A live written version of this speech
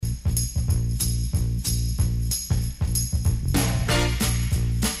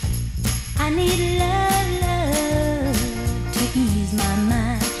need love to ease my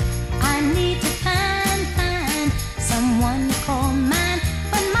mind. I need to find someone to call mine.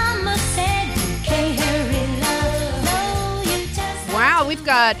 But Mama said you can't hurry love. No, you just. Wow, we've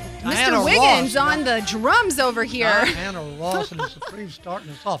got Diana Mr. Wiggins Ross. on the drums over here. Diana Ross and the Supremes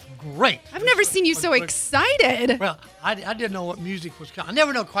starting us off great. I've never seen you so excited. Well, I didn't know what music was coming. I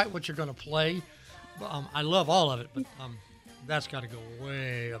never know quite what you're going to play. I love all of it, but that's got to go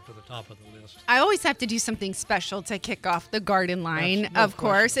way up to the top of the list. I always have to do something special to kick off the Garden Line, That's no of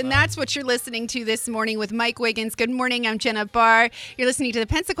course. question And about that's what you're listening to this morning with Mike Wiggins. Good morning. I'm Jenna Barr. You're listening to the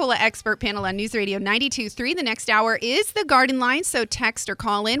Pensacola Expert Panel on News Radio 92.3. The next hour is the Garden Line, so text or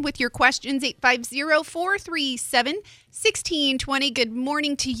call in with your questions, 850-437-1620. Good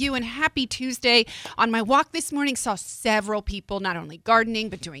morning to you and happy Tuesday. On my walk this morning, saw several people not only gardening,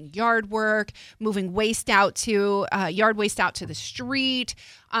 but doing yard work, moving yard waste out to the street.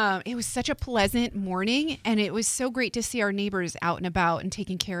 It was such a pleasant morning, and it was so great to see our neighbors out and about and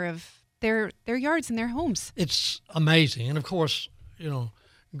taking care of their yards and their homes. It's amazing. And, of course,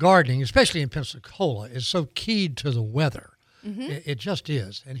 gardening, especially in Pensacola, is so keyed to the weather. Mm-hmm. It just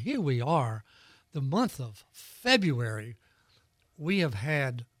is. And here we are, the month of February. We have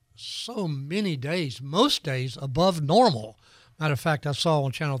had so many days, most days above normal. Matter of fact, I saw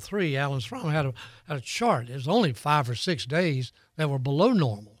on Channel 3, Alan Strom had a chart. It was only 5 or 6 days that were below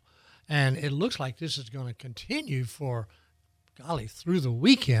normal. And it looks like this is going to continue for, through the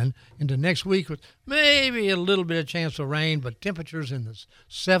weekend into next week with maybe a little bit of chance of rain, but temperatures in the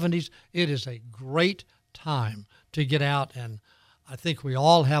 70s. It is a great time to get out, and I think we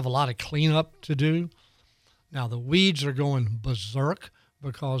all have a lot of cleanup to do. Now, the weeds are going berserk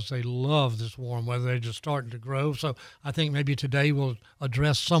because they love this warm weather. They're just starting to grow. So I think maybe today we'll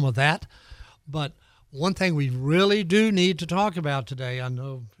address some of that. But one thing we really do need to talk about today, I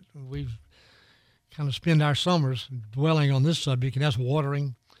know we kind of spend our summers dwelling on this subject, and that's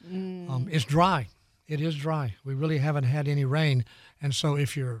watering. It's dry. It is dry. We really haven't had any rain. And so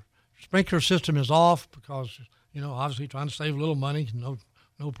if your sprinkler system is off because, obviously trying to save a little money, no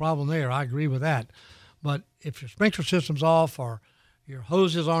problem there. I agree with that. But if your sprinkler system's off or your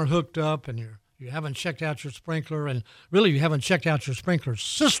hoses aren't hooked up and you haven't checked out your sprinkler, and really you haven't checked out your sprinkler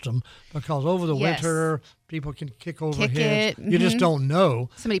system because over the winter people can kick overhead. You just don't know.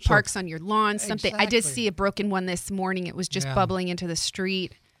 Somebody parks on your lawn, something. Exactly. I did see a broken one this morning. It was just bubbling into the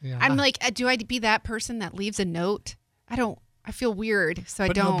street. Yeah. I'm like, do I be that person that leaves a note? I feel weird, so I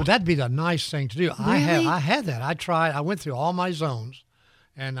don't. No, but that'd be the nice thing to do. Really? I had that. I went through all my zones,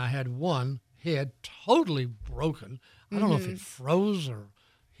 and I had one head totally broken. I don't know if it froze or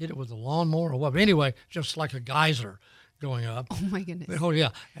hit it with a lawnmower or what. But anyway, just like a geyser going up. Oh, my goodness. Oh, yeah.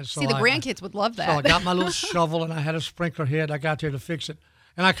 And so See, the grandkids would love that. So I got my little shovel, and I had a sprinkler head. I got there to fix it,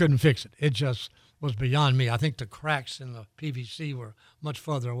 and I couldn't fix it. It just was beyond me. I think the cracks in the PVC were much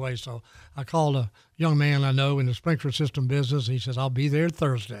further away. So I called a young man I know in the sprinkler system business. He says, I'll be there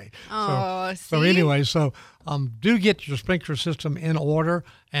Thursday. Oh, so anyway, do get your sprinkler system in order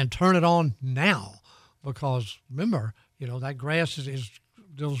and turn it on now. Because remember, that grass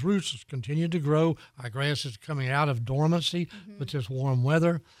those roots continue to grow. Our grass is coming out of dormancy with this warm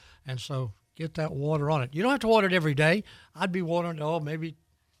weather. And so get that water on it. You don't have to water it every day. I'd be watering it, maybe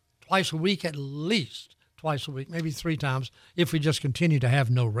twice a week, at least twice a week, maybe 3 times if we just continue to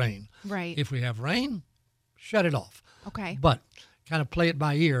have no rain. Right. If we have rain, shut it off. Okay. But kind of play it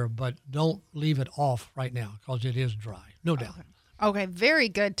by ear, but don't leave it off right now because it is dry, no doubt. Okay, very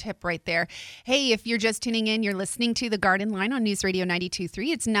good tip right there. Hey, if you're just tuning in, you're listening to the Garden Line on News Radio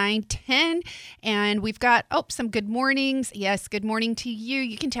 92.3. It's 9:10, and we've got, some good mornings. Yes, good morning to you.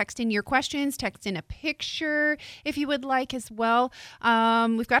 You can text in your questions, text in a picture if you would like as well.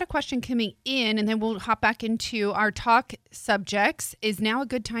 We've got a question coming in, and then we'll hop back into our talk subjects. Is now a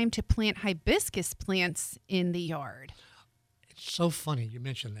good time to plant hibiscus plants in the yard? It's so funny you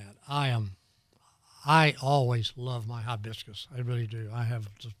mentioned that. I always love my hibiscus. I really do. I have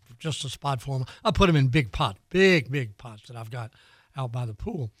just a spot for them. I put them in big pots that I've got out by the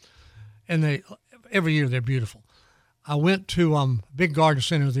pool. And every year they're beautiful. I went to a big garden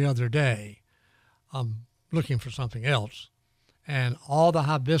center the other day looking for something else, and all the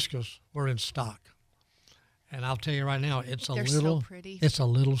hibiscus were in stock. And I'll tell you right now, it's a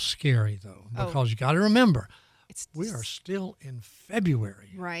little scary, though, because you got to remember, we are still in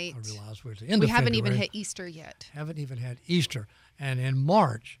February. Right. I realize we're at the end We of February. haven't even hit Easter yet. Haven't even had Easter. And in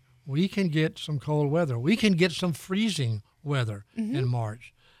March, we can get some cold weather. We can get some freezing weather in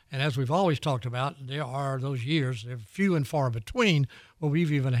March. And as we've always talked about, there are those years, they're few and far between, where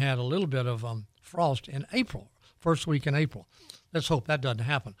we've even had a little bit of frost in April. first week in April. Let's hope that doesn't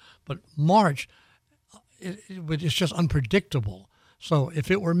happen. But March, it's just unpredictable. So if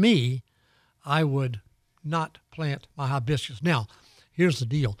it were me, I would not plant my hibiscus. Now, here's the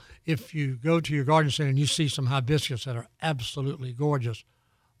deal. If you go to your garden center and you see some hibiscus that are absolutely gorgeous,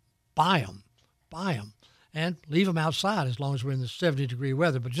 buy them, and leave them outside as long as we're in the 70-degree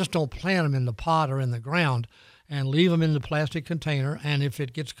weather. But just don't plant them in the pot or in the ground, and leave them in the plastic container. And if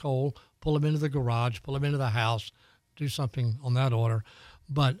it gets cold, pull them into the garage, pull them into the house, do something on that order.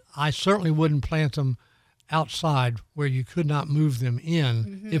 But I certainly wouldn't plant them outside where you could not move them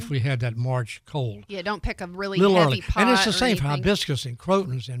in if we had that March cold. Yeah, don't pick a really Little heavy early. pot. And it's the same for anything. hibiscus and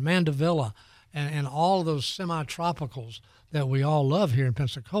crotons and mandevilla and all of those semi-tropicals that we all love here in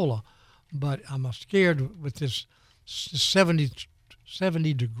Pensacola. But I'm scared with this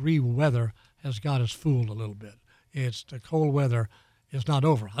 70-degree weather has got us fooled a little bit. It's the cold weather is not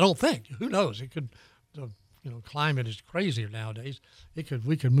over. I don't think. Who knows? It could, climate is crazier nowadays. We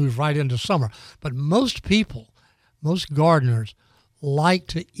could move right into summer. But most people, most gardeners, like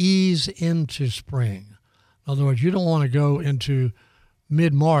to ease into spring. In other words, you don't want to go into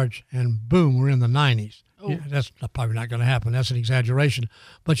mid-March and boom, we're in the 90s. Oh. That's probably not going to happen. That's an exaggeration.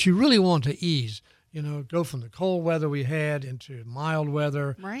 But you really want to ease, go from the cold weather we had into mild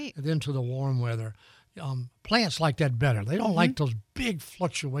weather, Right. and then to the warm weather. Plants like that better. They don't like those big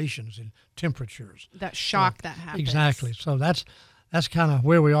fluctuations in temperatures. That shock that happens. Exactly. So that's kind of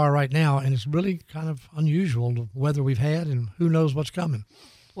where we are right now, and it's really kind of unusual the weather we've had, and who knows what's coming.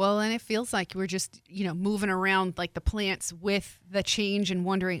 Well, and it feels like we're just, moving around like the plants with the change and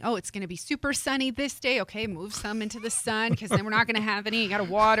wondering, oh, it's going to be super sunny this day. Okay, move some into the sun because then we're not going to have any. You got to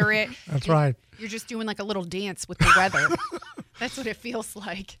water it. That's right. You're just doing like a little dance with the weather. That's what it feels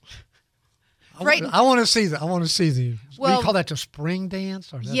like. Right. I want to see that. I want to see the. What do Well, you call that? The spring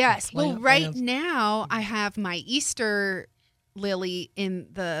dance? Or is that the Yes. Well, plant right dance? now I have my Easter lily in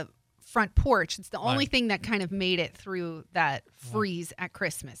the front porch. It's the only Right. thing that kind of made it through that freeze at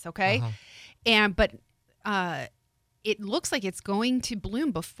Christmas. Okay. Uh-huh. But it looks like it's going to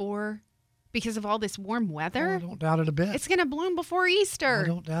bloom because of all this warm Oh, I weather. don't doubt it a bit. It's going to bloom before I Easter.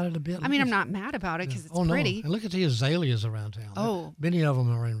 don't doubt it a bit. I mean, I'm not mad about it because it's Oh, no. pretty. And look at the azaleas around town. Oh. Many of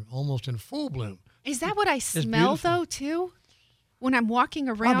them are almost in full bloom. Is that what I smell beautiful. though too? When I'm walking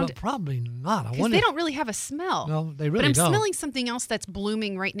around, Probably not. I because wonder. they don't really have a smell. No, they But really I'm don't. smelling something else that's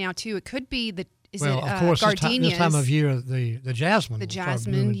blooming right now too. It could be Well, of course, gardenias? this time of year, the jasmine The will start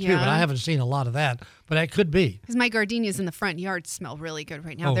jasmine, blooming too. But yeah. I haven't seen a lot of that. But that could be. Because my gardenias in the front yard smell really good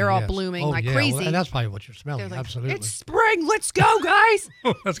right now. Oh, They're all yes. blooming Oh, like yeah. crazy. Well, and that's probably what you're smelling. They're like, Absolutely. it's spring. Let's go, guys.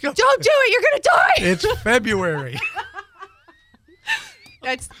 Let's go. Don't do it. You're gonna die. It's February.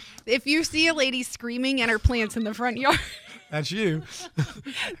 That's if you see a lady screaming at her plants in the front yard. That's you.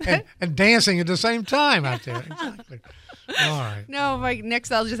 and dancing at the same time out there. Exactly. All right. No,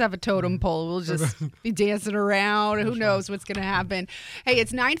 next I'll just have a totem pole. We'll just be dancing around. Who knows what's going to happen? Hey,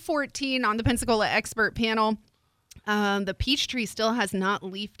 it's 9:14 on the Pensacola Expert Panel. The peach tree still has not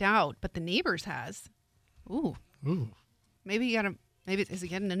leafed out, but the neighbors has. Ooh, maybe is it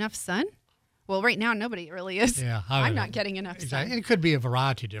getting enough sun? Well, right now nobody really is. Yeah, I'm not getting enough exactly. sun. And it could be a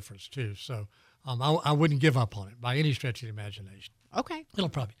variety difference too. So I wouldn't give up on it by any stretch of the imagination. Okay. It'll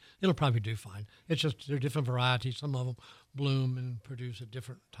probably do fine. It's just there are different varieties. Some of them bloom and produce at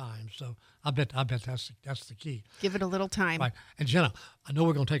different times. So I bet that's the key. Give it a little time. Right. And Jenna, I know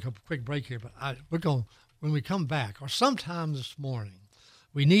we're going to take a quick break here, but when we come back or sometime this morning,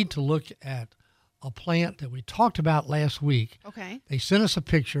 we need to look at a plant that we talked about last week. Okay. They sent us a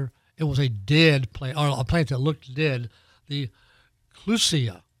picture. It was a dead plant, or a plant that looked dead. The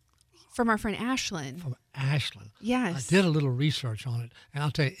Clusia From our friend Ashlyn. from Ashland. Yes. I did a little research on it, and I'll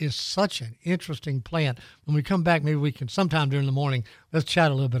tell you, it's such an interesting plant. When we come back, maybe we can, sometime during the morning, let's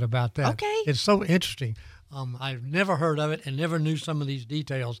chat a little bit about that. Okay. It's so interesting. I've never heard of it and never knew some of these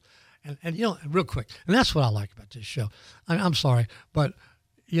details. And real quick, and that's what I like about this show. I'm sorry, but,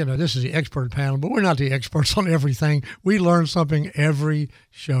 this is the expert panel, but we're not the experts on everything. We learn something every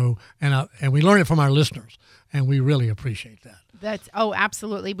show, and we learn it from our listeners, and we really appreciate that.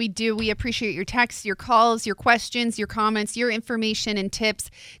 Absolutely. We do. We appreciate your texts, your calls, your questions, your comments, your information and tips.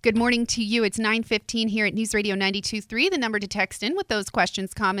 Good morning to you. It's 9:15 here at News Radio 92.3. The number to text in with those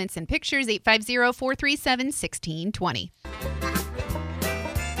questions, comments, and pictures, 850-437-1620.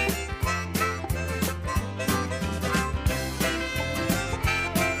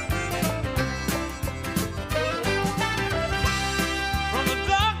 From the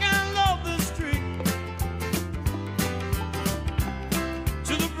dark and lovely street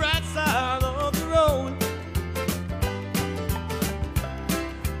to the bright side of the road,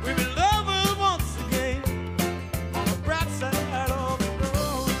 we've been lovers once again.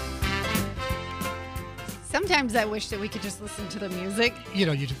 Sometimes I wish that we could just listen to the music. You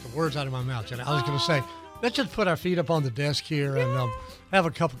know, you took the words out of my mouth, Jenna. I was going to say, let's just put our feet up on the desk here and have a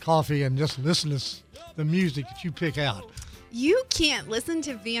cup of coffee and just listen to the music that you pick out. You can't listen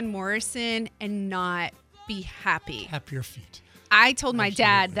to Van Morrison and not be happy. Happier feet. I told my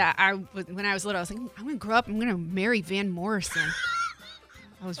dad that when I was little, I was like, I'm going to grow up, I'm going to marry Van Morrison.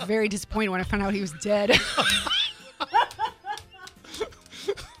 I was very disappointed when I found out he was dead.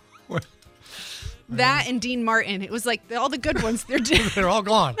 That and Dean Martin. It was like all the good ones, they're dead. They're all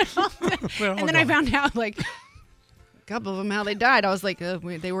gone. And then I found out, like, a couple of them, how they died. I was like,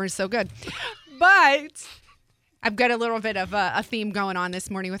 they weren't so good. But I've got a little bit of a theme going on this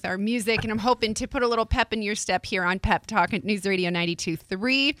morning with our music, and I'm hoping to put a little pep in your step here on Pep Talk at News Radio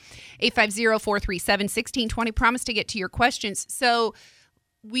 92.3, 850-437-1620. Promise to get to your questions. So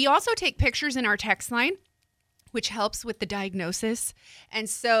we also take pictures in our text line, which helps with the diagnosis. And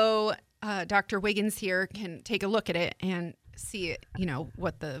so Dr. Wiggins here can take a look at it and see,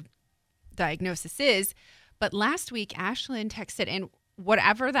 what the diagnosis is. But last week, Ashlyn texted, and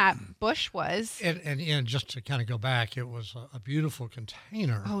whatever that bush was. And just to kind of go back, it was a beautiful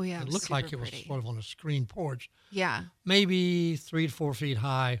container. Oh, yeah. It looked like it was sort of on a screen porch. Yeah. Maybe 3 to 4 feet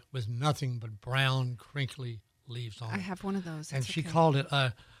high with nothing but brown, crinkly leaves on it. I have one of those. And she called it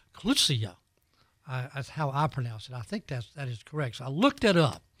Clusia. That's how I pronounce it. I think that is correct. So I looked it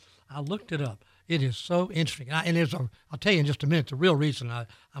up. It is so interesting. I'll tell you in just a minute the real reason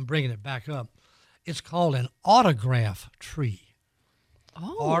I'm bringing it back up. It's called an autograph tree.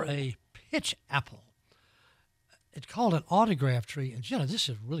 Or a pitch apple. It's called an autograph tree. And Jenna, this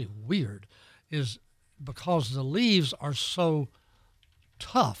is really weird, is because the leaves are so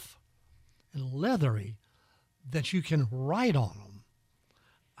tough and leathery that you can write on them.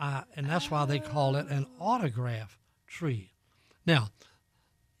 And that's why they call it an autograph tree. Now,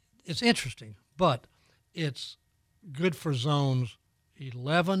 it's interesting, but it's good for zones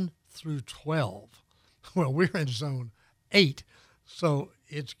 11 through 12. Well, we're in zone 8, so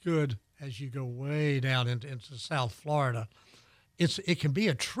it's good as you go way down into South Florida. It can be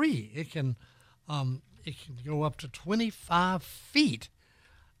a tree. It can go up to 25 feet,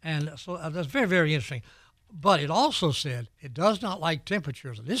 and so that's very, very interesting. But it also said it does not like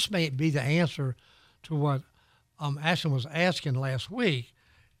temperatures. This may be the answer to what Ashlyn was asking last week.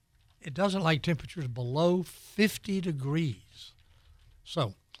 It doesn't like temperatures below 50 degrees.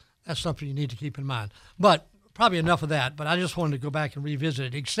 So that's something you need to keep in mind. But probably enough of that. But I just wanted to go back and revisit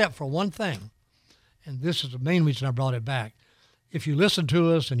it, except for one thing. And this is the main reason I brought it back. If you listen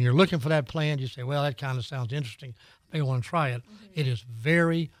to us and you're looking for that plant, you say, well, that kind of sounds interesting. I may want to try it. Mm-hmm. It is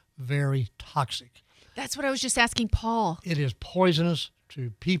very, very toxic. That's what I was just asking Paul. It is poisonous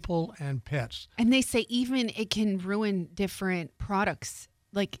to people and pets. And they say even it can ruin different products,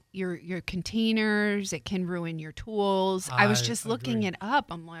 like your containers. It can ruin your tools. I was just looking it up.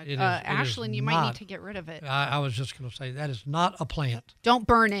 I'm like, Ashlyn, you might need to get rid of it. I was just going to say that is not a plant. Don't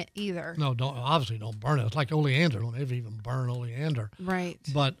burn it either. No, obviously don't burn it. It's like oleander. Don't ever even burn oleander. Right.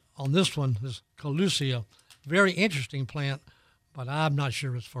 But on this one, this Clusia, very interesting plant, but I'm not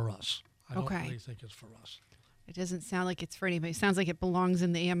sure it's for us. I don't really think it's for us. It doesn't sound like it's for anybody. It sounds like it belongs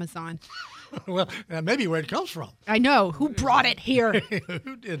in the Amazon. Well, maybe where it comes from. I know. Who brought it here?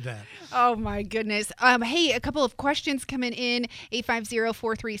 Who did that? Oh, my goodness. Hey, a couple of questions coming in.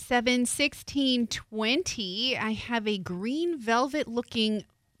 850-437-1620. I have a green velvet-looking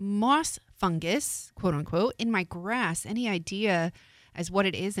moss fungus, quote unquote, in my grass. Any idea as what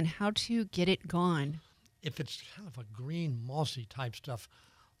it is and how to get it gone? If it's kind of a green, mossy type stuff,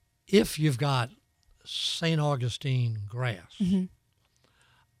 if you've got St. Augustine grass, mm-hmm.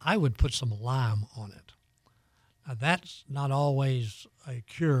 I would put some lime on it. Now, that's not always a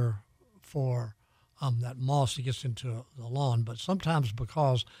cure for that moss that gets into the lawn, but sometimes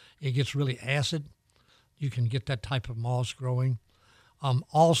because it gets really acid, you can get that type of moss growing.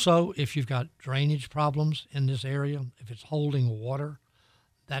 Also, if you've got drainage problems in this area, if it's holding water,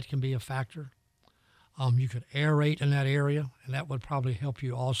 that can be a factor. You could aerate in that area, and that would probably help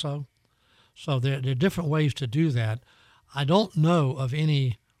you also. So there are different ways to do that. I don't know of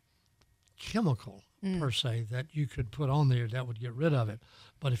any chemical, per se, that you could put on there that would get rid of it.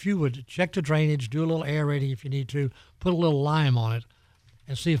 But if you would check the drainage, do a little aerating if you need to, put a little lime on it,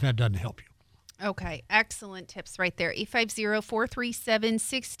 and see if that doesn't help you. Okay, excellent tips right there.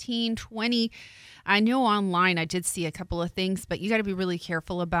 850-437-1620. I know online I did see a couple of things, but you got to be really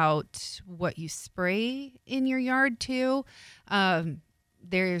careful about what you spray in your yard too.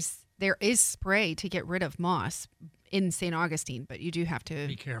 There is spray to get rid of moss in St. Augustine, but you do have to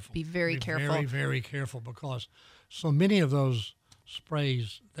be careful. Be very careful. Very, very careful, because so many of those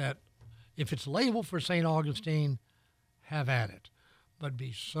sprays that If it's labeled for St. Augustine, have at it. But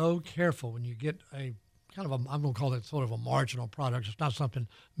be so careful when you get a kind of I'm going to call it sort of a marginal product. It's not something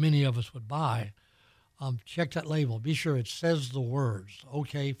many of us would buy. Check that label. Be sure it says the words,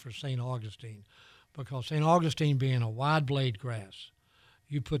 okay for St. Augustine. Because St. Augustine being a wide blade grass,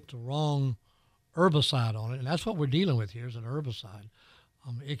 you put the wrong herbicide on it, and that's what we're dealing with here is an herbicide.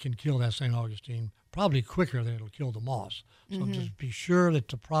 It can kill that St. Augustine probably quicker than it'll kill the moss. So just be sure that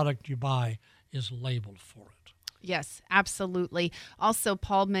the product you buy is labeled for it. Yes, absolutely. Also,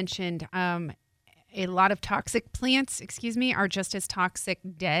 Paul mentioned a lot of toxic plants, are just as toxic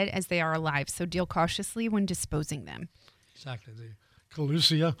dead as they are alive. So deal cautiously when disposing them. Exactly. The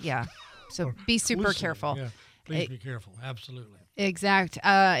Colusia. Yeah. So be super Colusia, careful. Yeah. Please be careful. Absolutely. Exactly.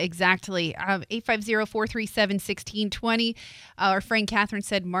 850-437-1620. Our friend Catherine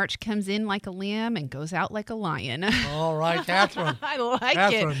said March comes in like a lamb and goes out like a lion. All right, Catherine. I like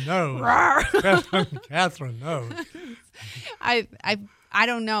Catherine it. knows. Catherine knows. I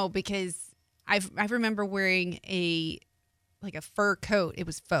don't know because I remember wearing a fur coat. It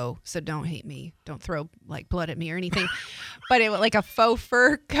was faux, so don't hate me. Don't throw like blood at me or anything. But it was like a faux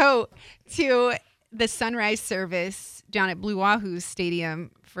fur coat to the sunrise service down at Blue Wahoo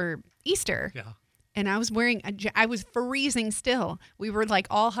Stadium for Easter. Yeah. And I was wearing, I was freezing still. We were like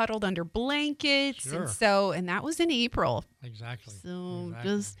all huddled under blankets. Sure. And that was in April. Exactly. So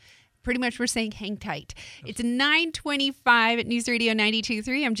just pretty much we're saying hang tight. It's 9:25 at News Radio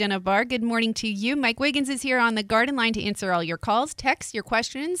 92.3. I'm Jenna Barr. Good morning to you. Mike Wiggins is here on the Garden Line to answer all your calls, texts, your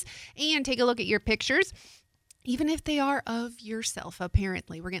questions, and take a look at your pictures. Even if they are of yourself,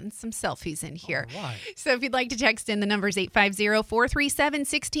 apparently. We're getting some selfies in here. All right. So if you'd like to text in, the number is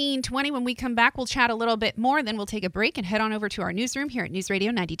 850-437-1620. When we come back, we'll chat a little bit more. Then we'll take a break and head on over to our newsroom here at News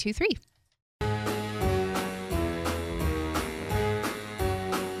Radio 92.3.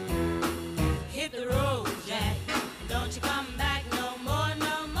 Hit the road, Jack. Don't you come back no more,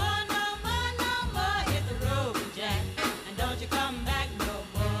 no more, no more, no more. Hit the road, Jack. And don't you come back no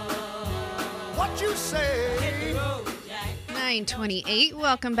more. What you say? 9:28.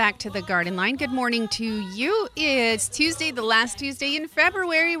 Welcome back to the Garden Line. Good morning to you. It's Tuesday, the last Tuesday in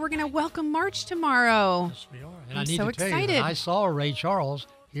February. We're going to welcome March tomorrow. Yes, we are. And I'm I need so to tell excited. you that I saw Ray Charles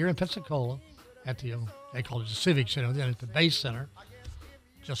here in Pensacola at the, they call it the Civic Center, then at the Base Center.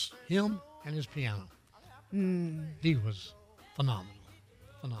 Just him and his piano. He was phenomenal.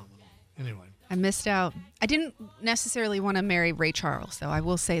 Anyway. I missed out. I didn't necessarily want to marry Ray Charles, so I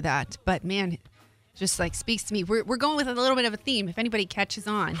will say that. But man, just like speaks to me. We're going with a little bit of a theme. If anybody catches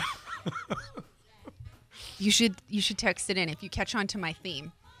on, you should text it in if you catch on to my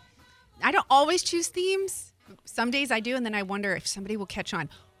theme. I don't always choose themes. Some days I do, and then I wonder if somebody will catch on.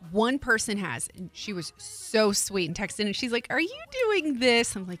 One person has, and she was so sweet and texted in, and she's like, "Are you doing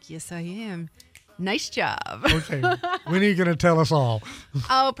this?" I'm like, "Yes, I am." Nice job. Okay. When are you going to tell us all?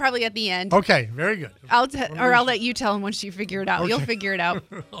 Oh, probably at the end. Okay. Very good. I'll let you tell them once you figure it out. Okay. You'll figure it out.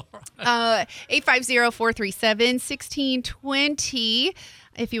 850-437-1620.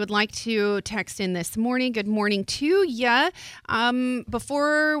 If you would like to text in this morning, good morning to you.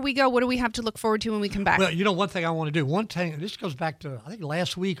 Before we go, what do we have to look forward to when we come back? Well, one thing I want to do. One thing, this goes back to, I think,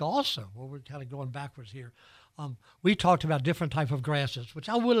 last week also, where we're kind of going backwards here. We talked about different type of grasses, which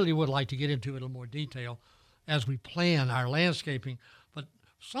I really would like to get into in a little more detail as we plan our landscaping. But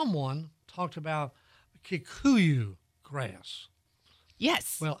someone talked about kikuyu grass.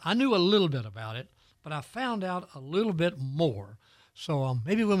 Yes. Well, I knew a little bit about it, but I found out a little bit more. So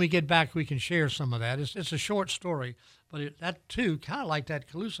maybe when we get back, we can share some of that. It's a short story, but that too, kind of like that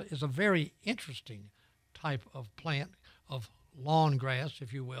Colusia, is a very interesting type of plant, of lawn grass,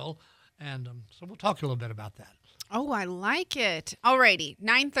 if you will. And so we'll talk a little bit about that. Oh, I like it. All righty.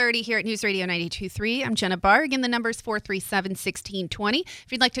 9:30 here at News Radio 92.3. I'm Jenna Barr. Again, the number is 437-1620.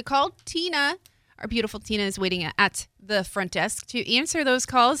 If you'd like to call, Tina, our beautiful Tina, is waiting at the front desk to answer those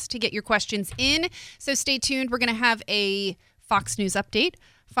calls, to get your questions in. So stay tuned. We're going to have a Fox News update,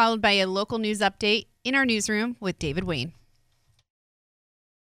 followed by a local news update in our newsroom with David Wayne.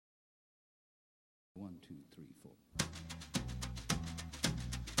 1, 2, 3, 4.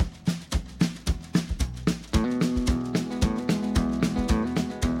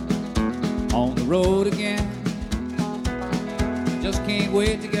 On the road again. Just can't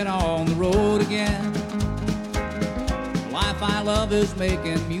wait to get on the road again. The life I love is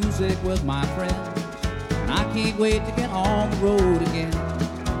making music with my friends. And I can't wait to get on the road again.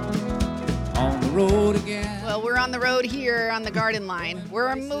 On the road again. Well, we're on the road here on the Garden Line.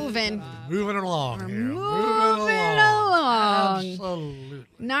 We're moving. Moving along. We're here. moving along. Absolutely.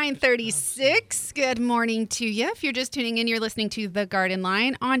 9:36. Good morning to you. If you're just tuning in, you're listening to The Garden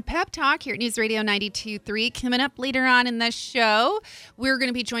Line on Pep Talk here at News Radio 92.3. Coming up later on in the show, we're going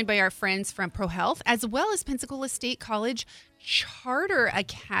to be joined by our friends from ProHealth as well as Pensacola State College Charter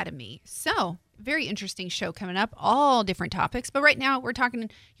Academy. So, very interesting show coming up, all different topics. But right now, we're talking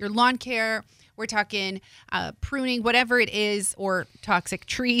your lawn care. We're talking pruning, whatever it is, or toxic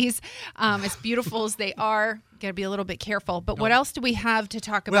trees. As beautiful as they are, got to be a little bit careful. But what else do we have to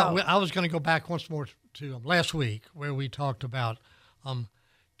talk about? Well, I was going to go back once more to last week where we talked about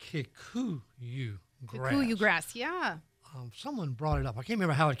kikuyu grass. Kikuyu grass, yeah. Someone brought it up. I can't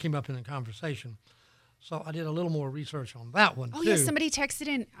remember how it came up in the conversation. So I did a little more research on that one, Oh, too. yeah, somebody texted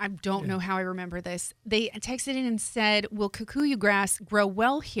in. I don't know how I remember this. They texted in and said, will kikuyu grass grow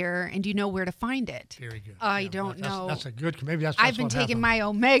well here, and do you know where to find it? Very good. I don't that's, know. That's a good, maybe that's I've been what taking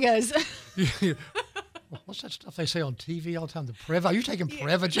happened. my Omegas. What's that stuff they say on TV all the time? The Preva? Are you taking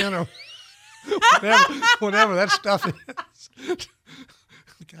Prevagen or whatever that stuff is?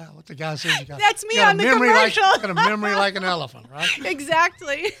 God, what the guy says? You got, That's me you got on a the memory commercial. got a memory like an elephant, right?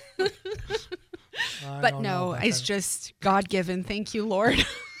 Exactly. I But don't know no, about it's that. just God-given. Thank you, Lord.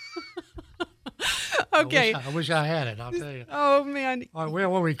 Okay. I wish I had it, I'll tell you. Oh, man. All right, where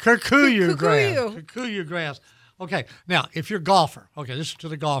were we? Kikuyu grass. Kikuyu. Kikuyu grass. Okay, now, if you're a golfer, okay, this is to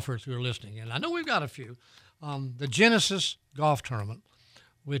the golfers who are listening, and I know we've got a few. The Genesis Golf Tournament,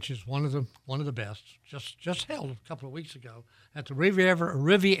 which is one of the best, just held a couple of weeks ago at the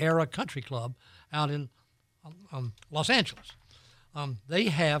Riviera Country Club out in Los Angeles. They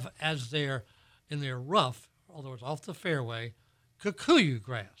have as in their rough, although it's off the fairway, kikuyu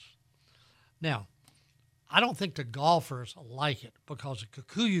grass. Now, I don't think the golfers like it because the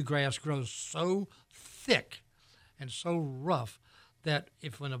kikuyu grass grows so thick and so rough that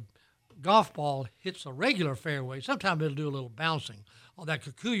when a golf ball hits a regular fairway, sometimes it'll do a little bouncing. On that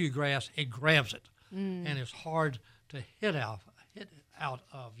kikuyu grass, it grabs it, and it's hard to hit out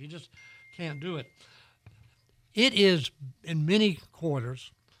of. You just can't do it. It is, in many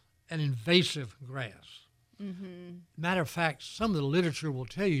quarters, an invasive grass. Matter of fact, some of the literature will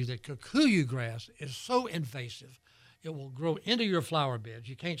tell you that kikuyu grass is so invasive, it will grow into your flower beds.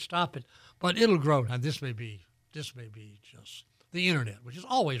 You can't stop it, but it'll grow. Now, this may be just the internet, which is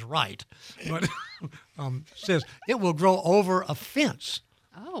always right, but says it will grow over a fence.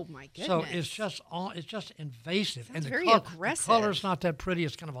 Oh, my goodness. So it's just invasive. Sounds the very The aggressive. color's not that pretty.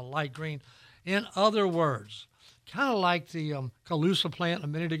 It's kind of a light green. In other words, kind of like the Calusa plant a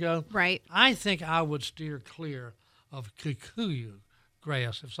minute ago. Right. I think I would steer clear of kikuyu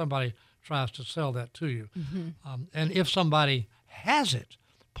grass if somebody tries to sell that to you. And if somebody has it,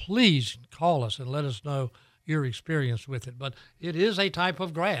 please call us and let us know your experience with it. But it is a type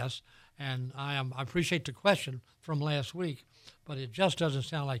of grass, and I appreciate the question from last week, but it just doesn't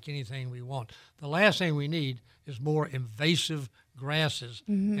sound like anything we want. The last thing we need is more invasive grasses,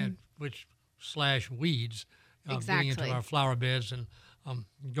 and / weeds getting into Exactly. our flower beds and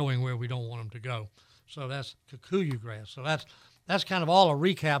going where we don't want them to go. So that's kikuyu grass. So that's kind of all a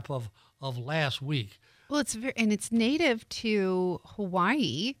recap of last week. Well, it's native to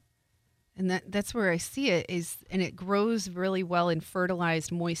Hawaii, and that's where I see it and it grows really well in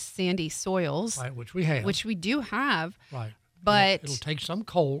fertilized, moist, sandy soils, Right, which we have. which we do have. Right. But it'll take some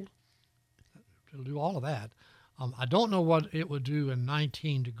cold. It'll do all of that. I don't know what it would do in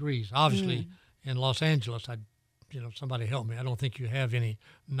 19 degrees. Obviously, in Los Angeles, somebody help me. I don't think you have any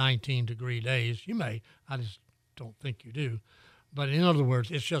 19-degree days. You may. I just don't think you do. But in other words,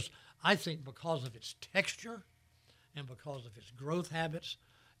 it's just, I think because of its texture and because of its growth habits,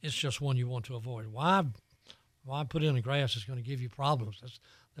 it's just one you want to avoid. Why put in a grass that's going to give you problems?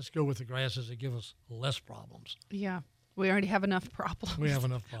 Let's go with the grasses that give us less problems. yeah, we already have enough problems. We have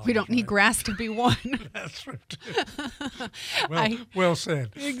enough problems. We don't need right? grass to be one. That's true, too. Well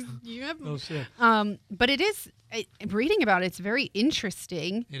said. Yep. Well said. But it is, reading about it's very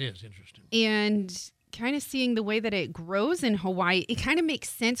interesting. It is interesting. And kind of seeing the way that it grows in Hawaii, it kind of makes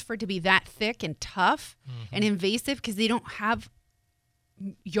sense for it to be that thick and tough and invasive because they don't have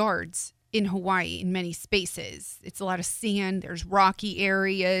yards in Hawaii in many spaces. It's a lot of sand. There's rocky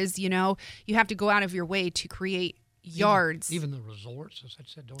areas, you have to go out of your way to create yards. Even the resorts, as I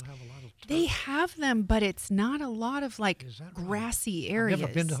said, don't have a lot of turf. They have them, but it's not a lot of like Is that right? grassy I've areas.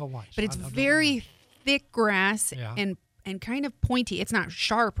 never been to Hawaii, so But it's I don't very know. thick grass Yeah. and kind of pointy. It's not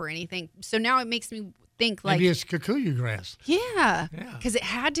sharp or anything. So now it makes me think like, Maybe it's kikuyu grass. yeah, Yeah. because it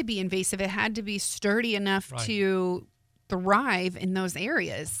had to be invasive. It had to be sturdy enough Right. to thrive in those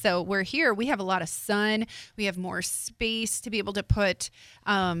areas. So we're here. We have a lot of sun. We have more space to be able to put,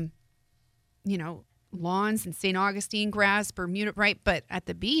 lawns and St. Augustine grass, Bermuda, right? But at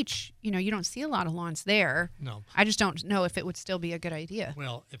the beach, you don't see a lot of lawns there. No. I just don't know if it would still be a good idea.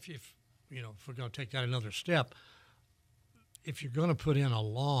 Well, if we're going to take that another step, if you're going to put in a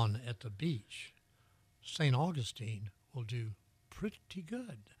lawn at the beach, St. Augustine will do pretty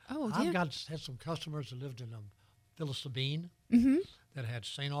good. Oh, yeah. I've had some customers that lived in Villa Sabine that had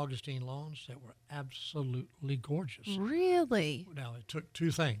St. Augustine lawns that were absolutely gorgeous. Really? Now, it took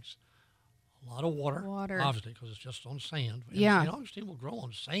two things. A lot of water. Obviously, because it's just on sand. And Yeah. St. Augustine will grow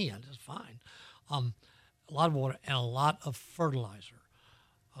on sand. It's fine. A lot of water and a lot of fertilizer.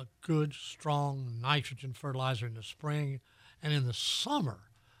 A good, strong nitrogen fertilizer in the spring. And in the summer,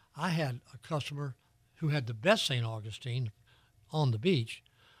 I had a customer who had the best St. Augustine on the beach.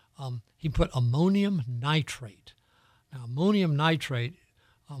 He put ammonium nitrate. Now, ammonium nitrate,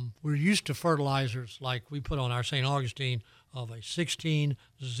 we're used to fertilizers like we put on our St. Augustine of a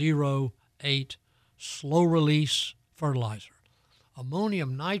 1608 slow release fertilizer.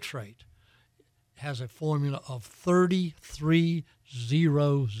 Ammonium nitrate has a formula of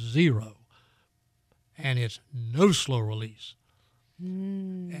 3300, and it's no slow release.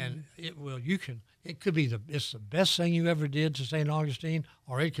 And it's the best thing you ever did to St. Augustine,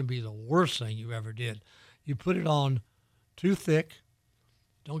 or it can be the worst thing you ever did. You put it on too thick,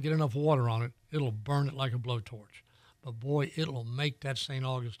 don't get enough water on it, it'll burn it like a blowtorch. But boy, it'll make that St.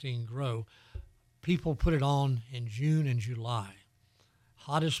 Augustine grow. People put it on in June and July,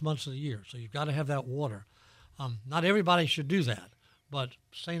 hottest months of the year. So you've got to have that water. Not everybody should do that, but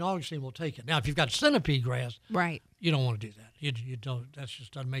St. Augustine will take it. Now, if you've got centipede grass, Right. you don't want to do that. You don't. That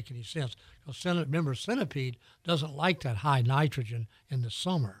just doesn't make any sense. Because remember, centipede doesn't like that high nitrogen in the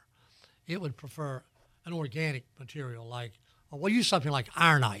summer. It would prefer an organic material like, we'll use something like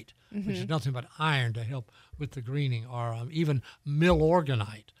ironite, which is nothing but iron to help with the greening, or even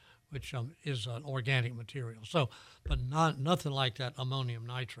millorganite, which is an organic material. So, but nothing like that ammonium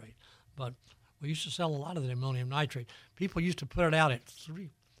nitrate. But we used to sell a lot of the ammonium nitrate. People used to put it out at three.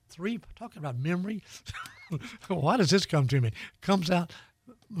 Talking about memory, why does this come to me? Comes out,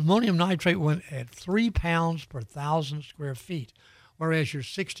 ammonium nitrate went at 3 pounds per 1,000 square feet, whereas your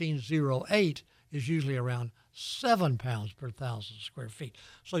 1608 is usually around 7 pounds per 1,000 square feet.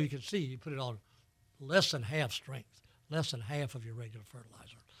 So you can see you put it on less than half strength, less than half of your regular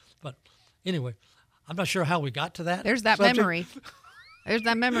fertilizer. But anyway, I'm not sure how we got to that. There's that subject. memory. There's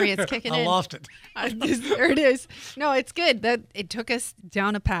that memory. It's kicking in. I lost it. There it is. No, it's good. That it took us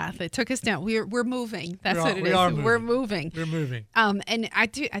down a path. It took us down. We're moving. That's what it is. We're moving. We're moving. And I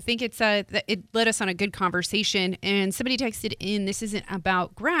think it's it led us on a good conversation. And somebody texted in, this isn't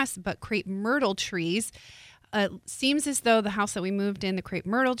about grass, but crepe myrtle trees. Seems as though the house that we moved in, the crepe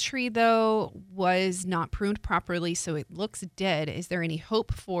myrtle tree, though, was not pruned properly, so it looks dead. Is there any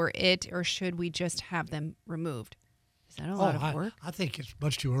hope for it, or should we just have them removed? Is that a lot of work? I think it's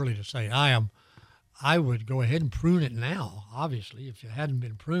much too early to say. I would go ahead and prune it now, obviously, if it hadn't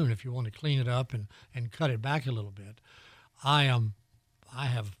been pruned, if you want to clean it up and cut it back a little bit. I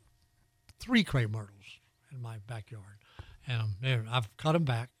have 3 crepe myrtles in my backyard, and I've cut them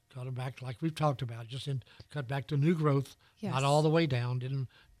back like we've talked about, cut back to new growth, Yes. not all the way down, didn't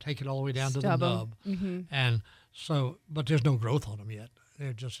take it all the way down to the Stub 'em. nub. And so, but there's no growth on them yet.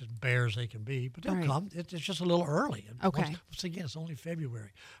 They're just as bare as they can be, but they'll Right. come. It's just a little early. And Okay. once again, it's only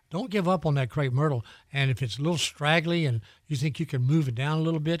February. Don't give up on that crepe myrtle. And if it's a little straggly and you think you can move it down a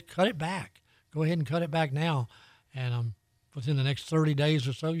little bit, cut it back. Go ahead and cut it back now. And within the next 30 days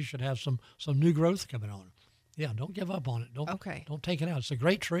or so, you should have some new growth coming on. Yeah, don't give up on it. Don't take it out. It's a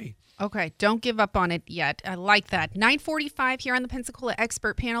great tree. Okay, don't give up on it yet. I like that. 9:45 here on the Pensacola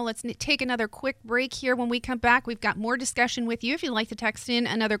Expert Panel. Let's take another quick break here. When we come back, we've got more discussion with you. If you'd like to text in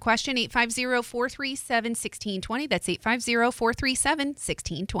another question, 850-437-1620. That's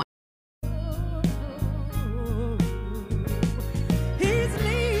 850-437-1620. He's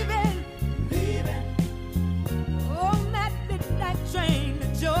leaving on that midnight train to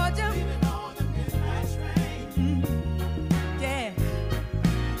Georgia. Yeah,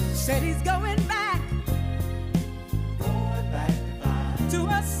 said he's going back to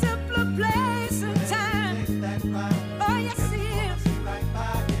a simpler place and time. Oh, yes, he is.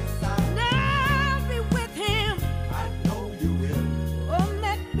 Now I'll be with him on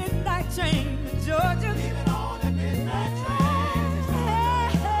that midnight train to Georgia.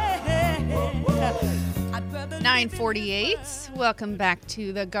 I'd rather 9:48. Welcome back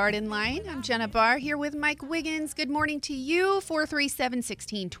to the Garden Line. I'm Jenna Barr here with Mike Wiggins. Good morning to you.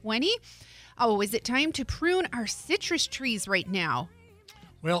 437-1620. Oh, is it time to prune our citrus trees right now?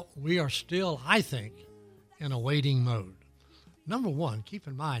 Well, we are still, I think, in a waiting mode. number one, keep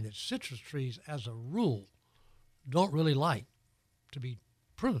in mind that citrus trees, as a rule, don't really like to be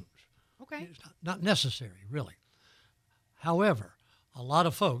pruned. Okay. It's not necessary, really. However, a lot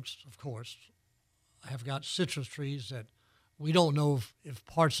of folks, of course, have got citrus trees that we don't know if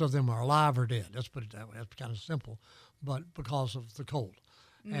parts of them are alive or dead. Let's put it that way. That's kind of simple, but because of the cold.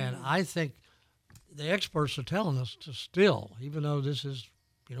 And I think the experts are telling us to still, even though this is,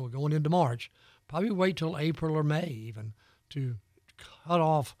 we're going into March, probably wait till April or May even to cut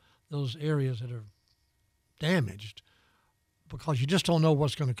off those areas that are damaged, because you just don't know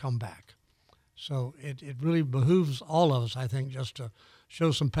what's going to come back. So it really behooves all of us, I think, just to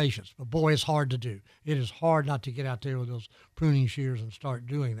show some patience. But boy, it's hard to do. It is hard not to get out there with those pruning shears and start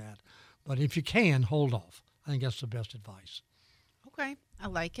doing that. But if you can, hold off. I think that's the best advice. Okay, I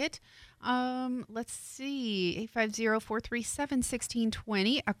like it. Let's see,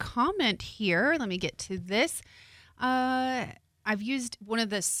 850-437-1620. A comment here. Let me get to this. I've used one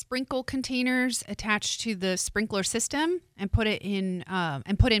of the sprinkle containers attached to the sprinkler system and put in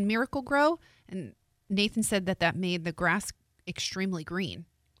Miracle Grow. And Nathan said that made the grass extremely green.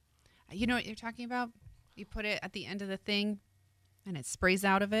 You know what you're talking about? You put it at the end of the thing, and it sprays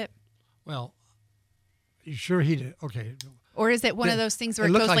out of it. Well, you sure he did? Okay. Or is it one of those things where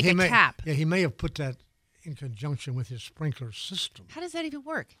it looked goes like a cap? Yeah, he may have put that in conjunction with his sprinkler system. How does that even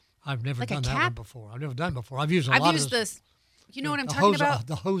work? I've never Like a done that one cap? before. I've never done it before. I've used a lot of this. You know what I'm the talking hose, about?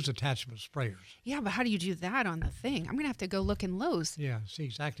 The hose attachment sprayers. Yeah, but how do you do that on the thing? I'm going to have to go look in Lowe's. Yeah, see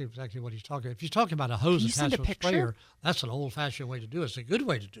exactly what he's talking about. If he's talking about a hose Can you send a attachment picture? sprayer, that's an old-fashioned way to do it. It's a good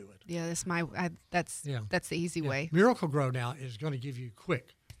way to do it. Yeah, that's the easy Yeah. way. Miracle Grow now is going to give you quick.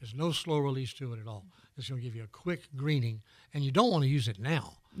 There's no slow release to it at all. It's going to give you a quick greening, and you don't want to use it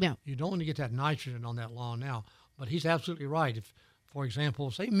now. No. You don't want to get that nitrogen on that lawn now. But he's absolutely right. If, for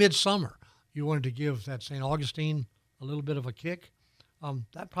example, say midsummer, you wanted to give that St. Augustine a little bit of a kick,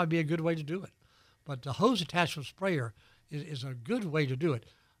 that'd probably be a good way to do it. But the hose attachment sprayer is a good way to do it.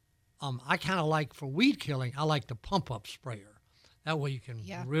 I kind of like, for weed killing, I like the pump-up sprayer. That way you can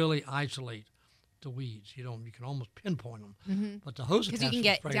really isolate the weeds. You can almost pinpoint them. Mm-hmm. But the hose Because attachment you can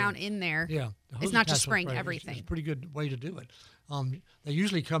get sprayer, down in there. yeah, the hose It's not just attachment spraying sprayer everything. is a pretty good way to do it. They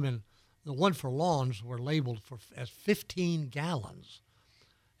usually come in, the one for lawns were labeled as 15 gallons.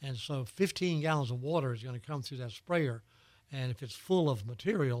 And so 15 gallons of water is going to come through that sprayer. And if it's full of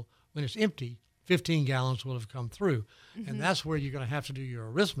material, when it's empty, 15 gallons will have come through. Mm-hmm. And that's where you're going to have to do your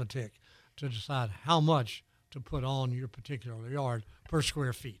arithmetic to decide how much to put on your particular yard per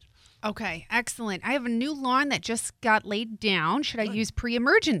square feet. Okay, excellent. I have a new lawn that just got laid down. Should I use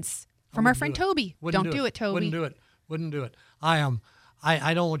pre-emergence from our friend Toby? Wouldn't Don't do it, Toby. Wouldn't do it.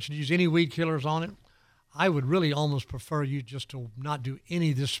 I don't want you to use any weed killers on it. I would really almost prefer you just to not do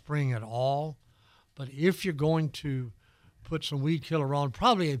any this spring at all. But if you're going to put some weed killer on,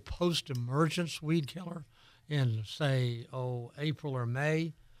 probably a post-emergence weed killer in, say, April or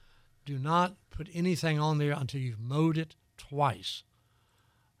May, do not put anything on there until you've mowed it twice.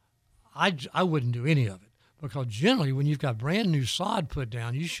 I wouldn't do any of it, because generally when you've got brand new sod put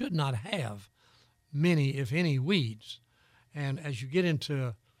down, you should not have many, if any, weeds. And as you get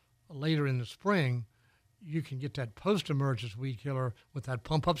into later in the spring, you can get that post-emergence weed killer with that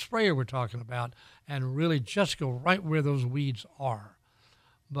pump-up sprayer we're talking about and really just go right where those weeds are.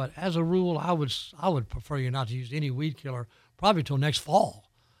 But as a rule, I would prefer you not to use any weed killer probably till next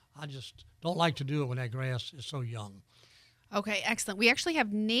fall. I just don't like to do it when that grass is so young. Okay, excellent. We actually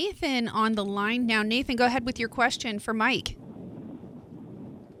have Nathan on the line now. Nathan, go ahead with your question for Mike.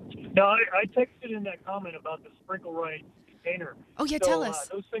 No, I texted in that comment about the Sprinkle Right container. Oh, yeah, tell us.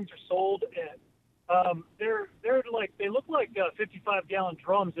 Those things are sold at, they look like 55-gallon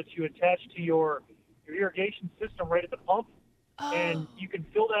drums that you attach to your irrigation system right at the pump. Oh. And you can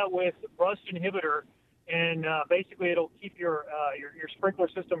fill that with rust inhibitor, and basically it'll keep your sprinkler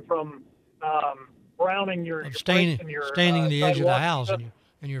system from browning your staining bricks and your the edge of the sidewalks house and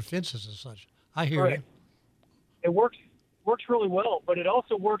and your fences and such. I hear Correct. you. It works really well, but it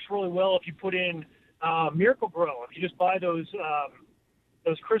also works really well if you put in Miracle Grow. If you just buy those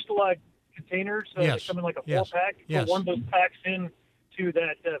crystallized containers, Yes. they come in like a Yes. 4-pack. Yes. Put one of those packs in to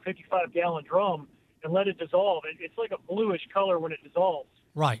that 55-gallon drum and let it dissolve. It's like a bluish color when it dissolves.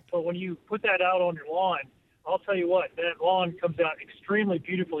 Right. But when you put that out on your lawn, I'll tell you what, that lawn comes out extremely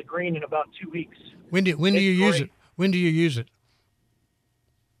beautifully green in about 2 weeks. When do you It's use great. it? When do you use it?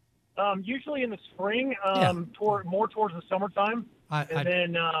 Usually in the spring, Yeah. more towards the summertime. And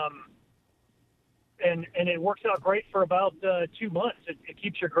then and it works out great for about 2 months. It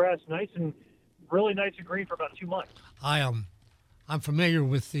keeps your grass really nice and green for about 2 months. I'm familiar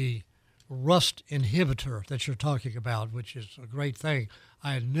with the rust inhibitor that you're talking about, which is a great thing.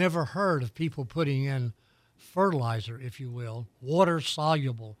 I had never heard of people putting in fertilizer, if you will,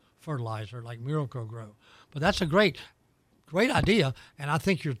 water-soluble fertilizer like Miracle-Gro. But that's a great idea, and I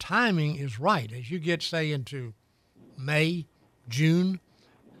think your timing is right. As you get, say, into May, June,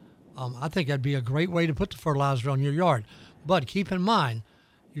 I think that'd be a great way to put the fertilizer on your yard. But keep in mind,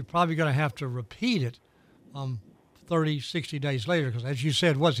 you're probably going to have to repeat it 30, 60 days later, because as you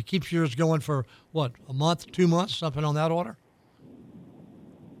said, it keeps yours going for, what, a month, 2 months, something on that order?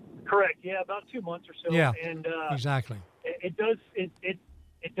 Correct. Yeah, about 2 months or so. Yeah, and exactly. it does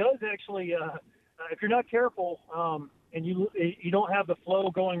actually. If you're not careful and you don't have the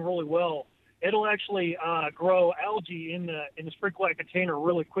flow going really well, it'll actually grow algae in the sprinkler container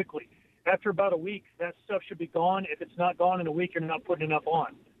really quickly. After about a week, that stuff should be gone. If it's not gone in a week, you're not putting enough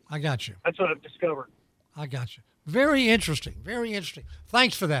on. I got you. That's what I've discovered. I got you. Very interesting. Very interesting.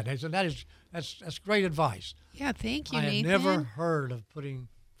 Thanks for that, Nathan. That's great advice. Yeah, thank you, I Nathan. had never heard of putting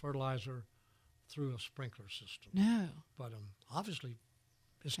fertilizer through a sprinkler system. No. But obviously,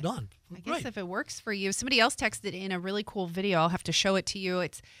 it's done. I Great. guess if it works for you. Somebody else texted in a really cool video. I'll have to show it to you.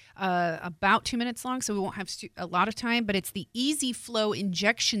 It's about 2 minutes long, so we won't have a lot of time, but it's the Easy Flow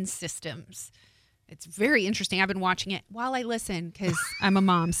injection systems. It's very interesting. I've been watching it while I listen because I'm a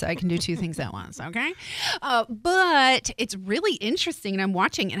mom, so I can do two things at once, okay? But it's really interesting, and I'm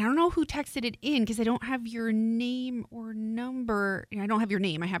watching, and I don't know who texted it in because I don't have your name or number. I don't have your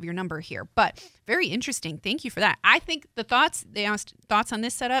name. I have your number here. But very interesting. Thank you for that. I think they asked thoughts on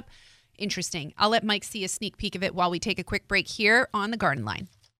this setup, interesting. I'll let Mike see a sneak peek of it while we take a quick break here on the Garden Line.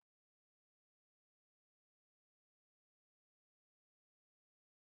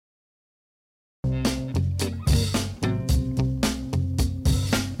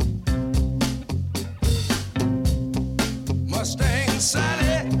 Mustang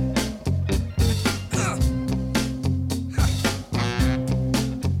Sally.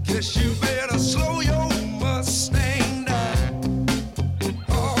 Guess you better slow your Mustang down.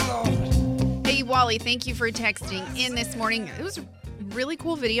 Oh, Lord. Hey, Wally, thank you for texting in this morning. It was a really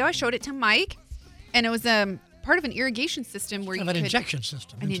cool video. I showed it to Mike, and it was part of an irrigation system where Kind you of an could... injection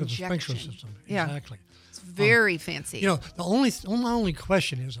system An into the sprinkler injection. system. Yeah. Exactly. It's very fancy. You know, my only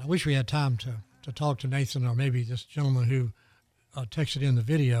question is, I wish we had time to talk to Nathan or maybe this gentleman who texted in the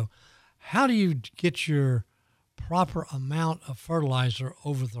video. How do you get your proper amount of fertilizer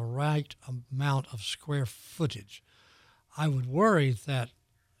over the right amount of square footage? I would worry that,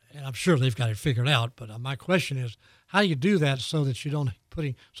 and I'm sure they've got it figured out, but my question is, how do you do that so that you're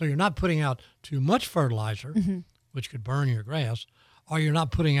not putting out too much fertilizer, which could burn your grass, or you're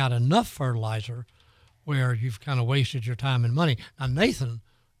not putting out enough fertilizer where you've kind of wasted your time and money? Now, Nathan,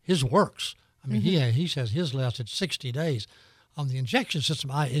 his works. I mean, he says his lasted 60 days. The injection system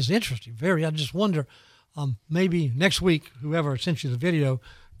is interesting. I just wonder, maybe next week, whoever sent you the video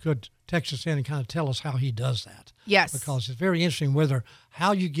could text us in and kind of tell us how he does that. Yes. Because it's very interesting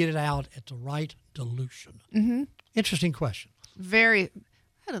how you get it out at the right dilution. Mm-hmm. Interesting question. Had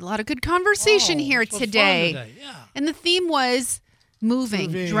a lot of good conversation here this was fun today. Yeah. And the theme was moving,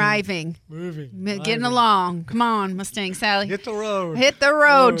 driving, getting along. Come on, Mustang Sally. Hit the road. Hit the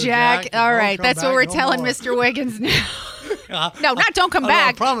road, Jack. Jack. All Don't right, come that's what back we're no telling more. Mr. Wiggins now. No, not don't come Oh, no, I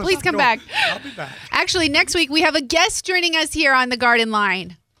back. promise Please I'm come going. back. I'll be back. Actually, next week we have a guest joining us here on the Garden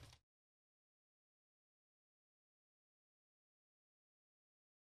Line.